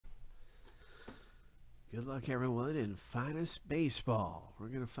Good luck, everyone, in Finest Baseball. We're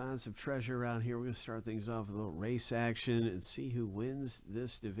going to find some treasure around here. We're going to start things off with a little race action and see who wins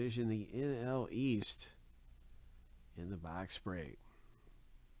this division, the NL East, in the box break.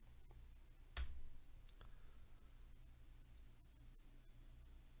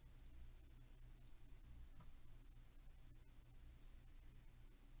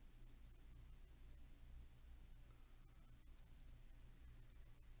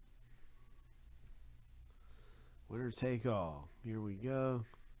 Winner take all. Here we go.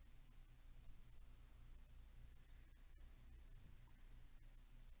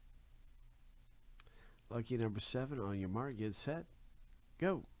 Lucky number 7 on your mark. Get set.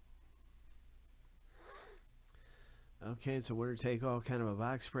 Go. Okay, it's a winner take all kind of a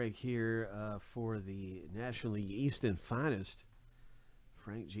box break here for the National League East and Finest.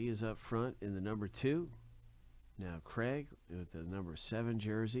 Frank G is up front in the number 2. Now Craig with the number 7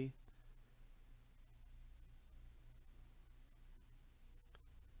 jersey.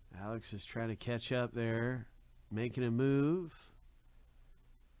 Alex is trying to catch up there, making a move.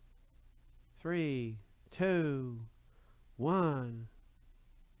 3, 2, 1.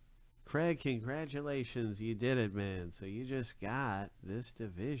 Craig, congratulations. You did it, man. So you just got this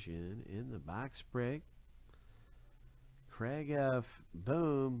division in the box break. Craig F.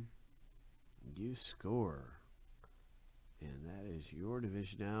 Boom. You score. And that is your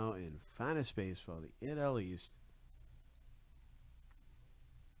division now in Finest Baseball, the NL East.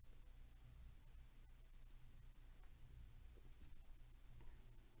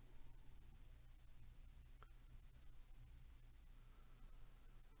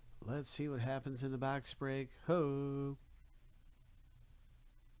 Let's see what happens in the box break. Ho!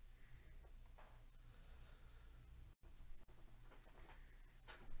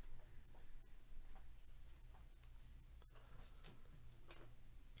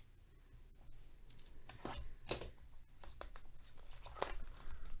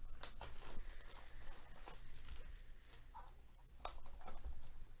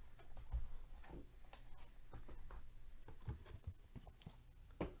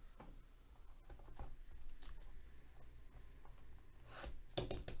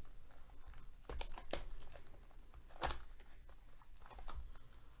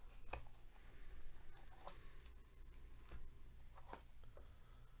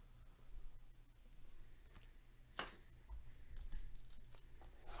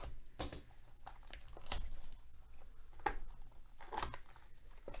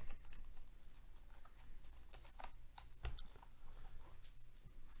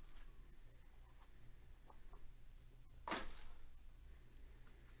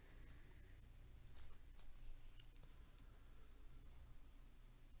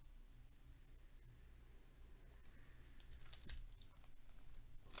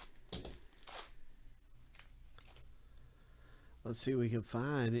 Let's see what we can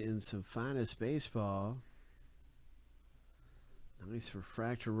find in some Finest Baseball. Nice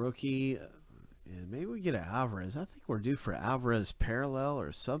refractor rookie. And maybe we get an Alvarez. I think we're due for Alvarez parallel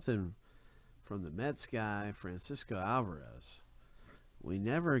or something from the Mets guy, Francisco Alvarez. We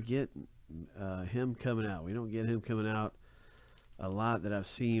never get him coming out. We don't get him coming out a lot that I've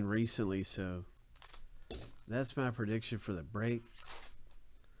seen recently. So that's my prediction for the break.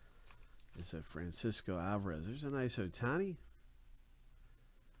 It's a Francisco Alvarez. There's a nice Ohtani.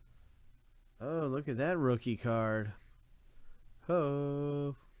 Oh, look at that rookie card.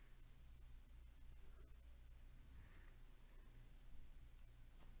 Oh.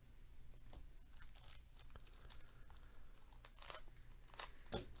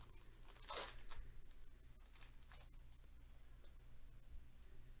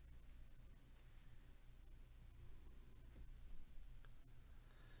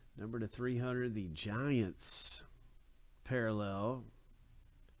 Number to 300, the Giants parallel.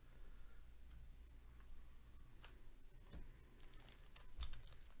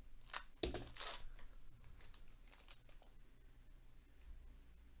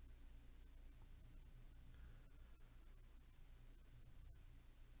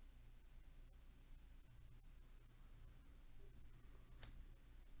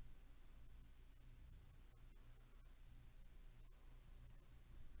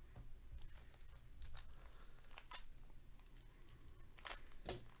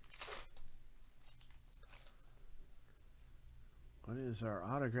 What is our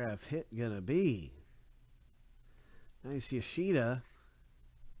autograph hit gonna be? Nice Yoshida.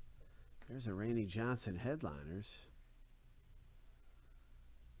 There's a Randy Johnson headliners.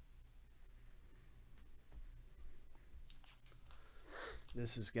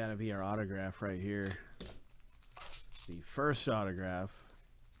 This has got to be our autograph right here. The first autograph.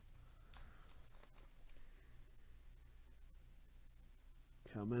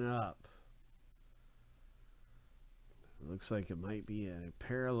 coming up. Looks like it might be a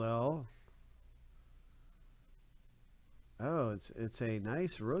parallel. Oh, it's a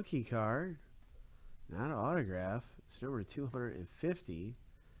nice rookie card. Not an autograph. It's number 250.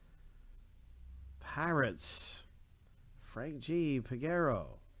 Pirates. Frank G. Pagero.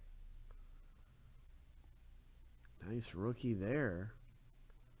 Nice rookie there.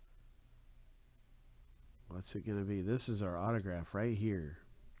 What's it going to be? This is our autograph right here.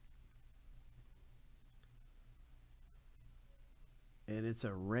 And it's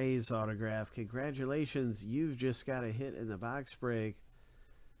a Rays autograph. Congratulations. You've just got a hit in the box break.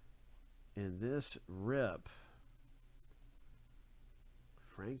 And this rip.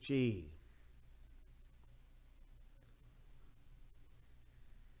 Frank G.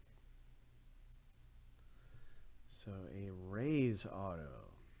 So a Rays auto.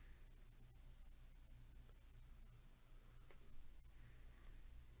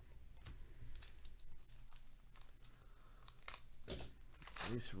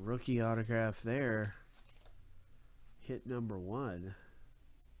 Nice rookie autograph there. Hit number 1.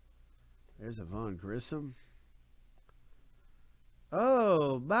 There's a Vaughn Grissom.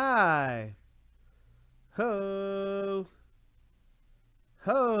 Oh, bye. Ho.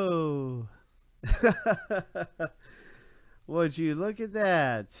 Ho. Would you look at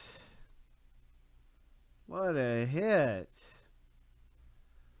that? What a hit.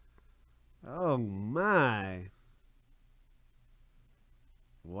 Oh, my.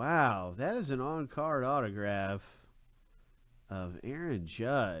 Wow, that is an on-card autograph of Aaron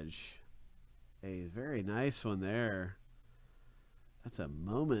Judge. A very nice one there. That's a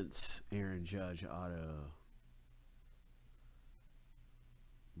Moments Aaron Judge auto.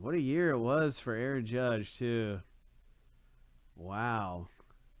 What a year it was for Aaron Judge, too. Wow.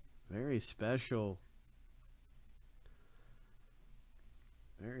 Very special.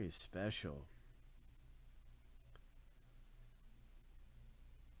 Very special.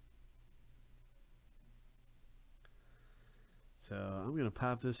 So I'm going to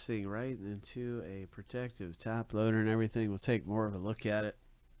pop this thing right into a protective top loader and everything. We'll take more of a look at it.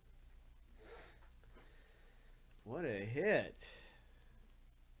 What a hit.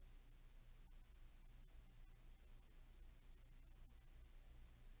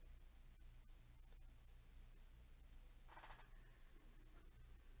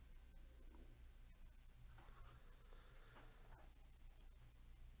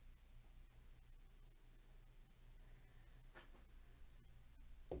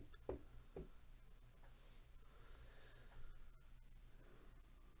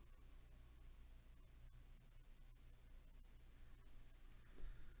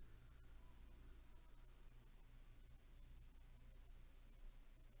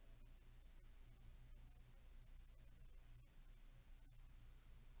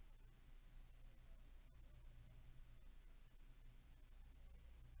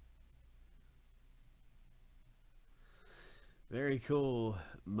 Very cool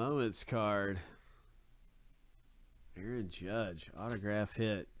Moments card. Aaron Judge, autograph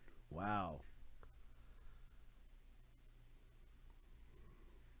hit. Wow.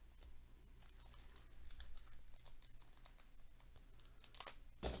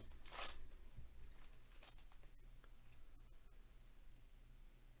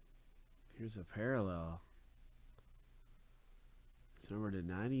 Here's a parallel. It's numbered to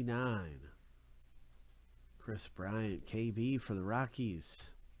 99. Chris Bryant, KB for the Rockies.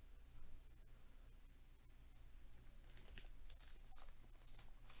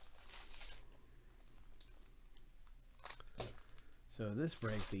 So in this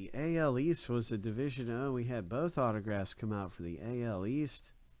break, the AL East was the Division O. We had both autographs come out for the AL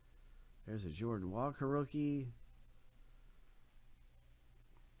East. There's a Jordan Walker rookie.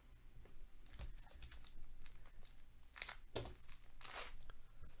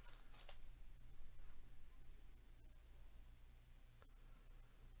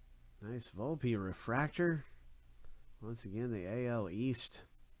 Nice Volpe refractor. Once again, the AL East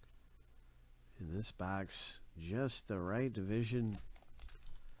in this box. Just the right division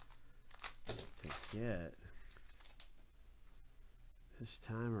to get this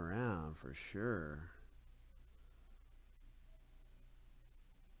time around for sure.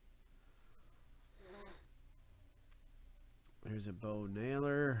 There's a Bo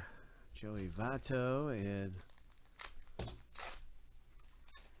Naylor, Joey Votto, and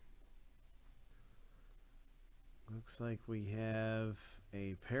looks like we have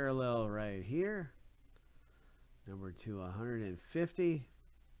a parallel right here. Number 250.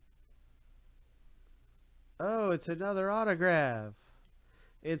 Oh, it's another autograph.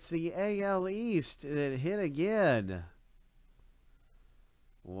 It's the AL East that hit again.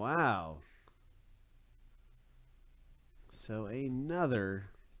 Wow. So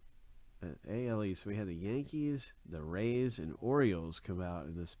another AL East. So we had the Yankees, the Rays, and Orioles come out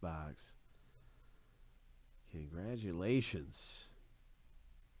in this box. Congratulations.